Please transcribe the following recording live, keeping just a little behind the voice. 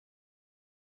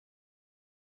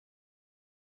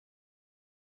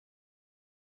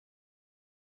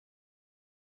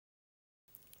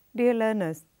Dear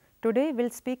learners, today we will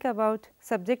speak about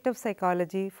subject of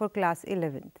psychology for class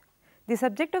 11th. The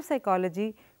subject of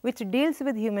psychology, which deals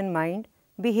with human mind,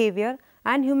 behavior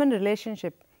and human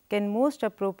relationship, can most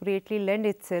appropriately lend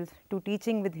itself to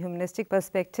teaching with humanistic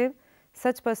perspective.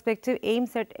 Such perspective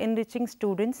aims at enriching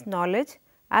students' knowledge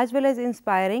as well as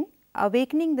inspiring,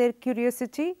 awakening their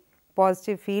curiosity,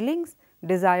 positive feelings,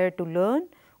 desire to learn,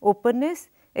 openness,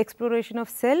 exploration of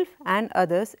self and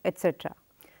others, etc.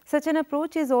 Such an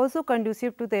approach is also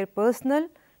conducive to their personal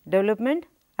development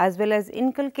as well as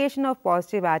inculcation of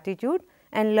positive attitude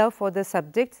and love for the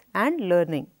subjects and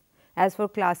learning. As for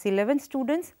class 11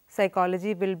 students,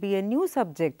 psychology will be a new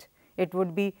subject. It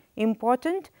would be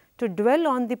important to dwell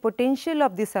on the potential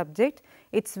of the subject,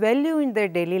 its value in their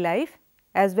daily life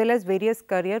as well as various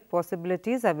career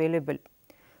possibilities available.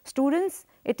 Students,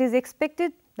 it is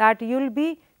expected that you will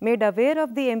be made aware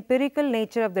of the empirical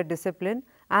nature of the discipline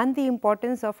and the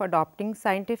importance of adopting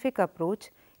scientific approach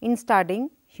in studying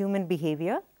human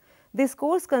behavior. This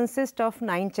course consists of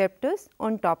 9 chapters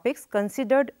on topics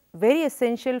considered very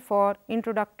essential for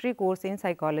introductory course in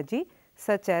psychology,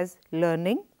 such as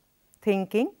learning,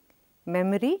 thinking,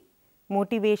 memory,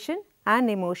 motivation and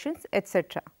emotions,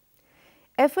 etc.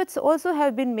 Efforts also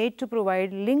have been made to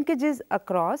provide linkages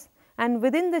across and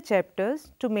within the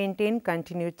chapters to maintain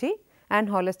continuity and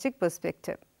holistic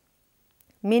perspective.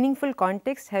 Meaningful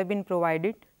contexts have been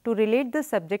provided to relate the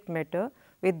subject matter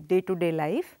with day-to-day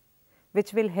life,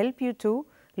 which will help you to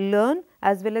learn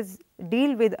as well as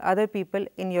deal with other people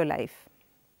in your life.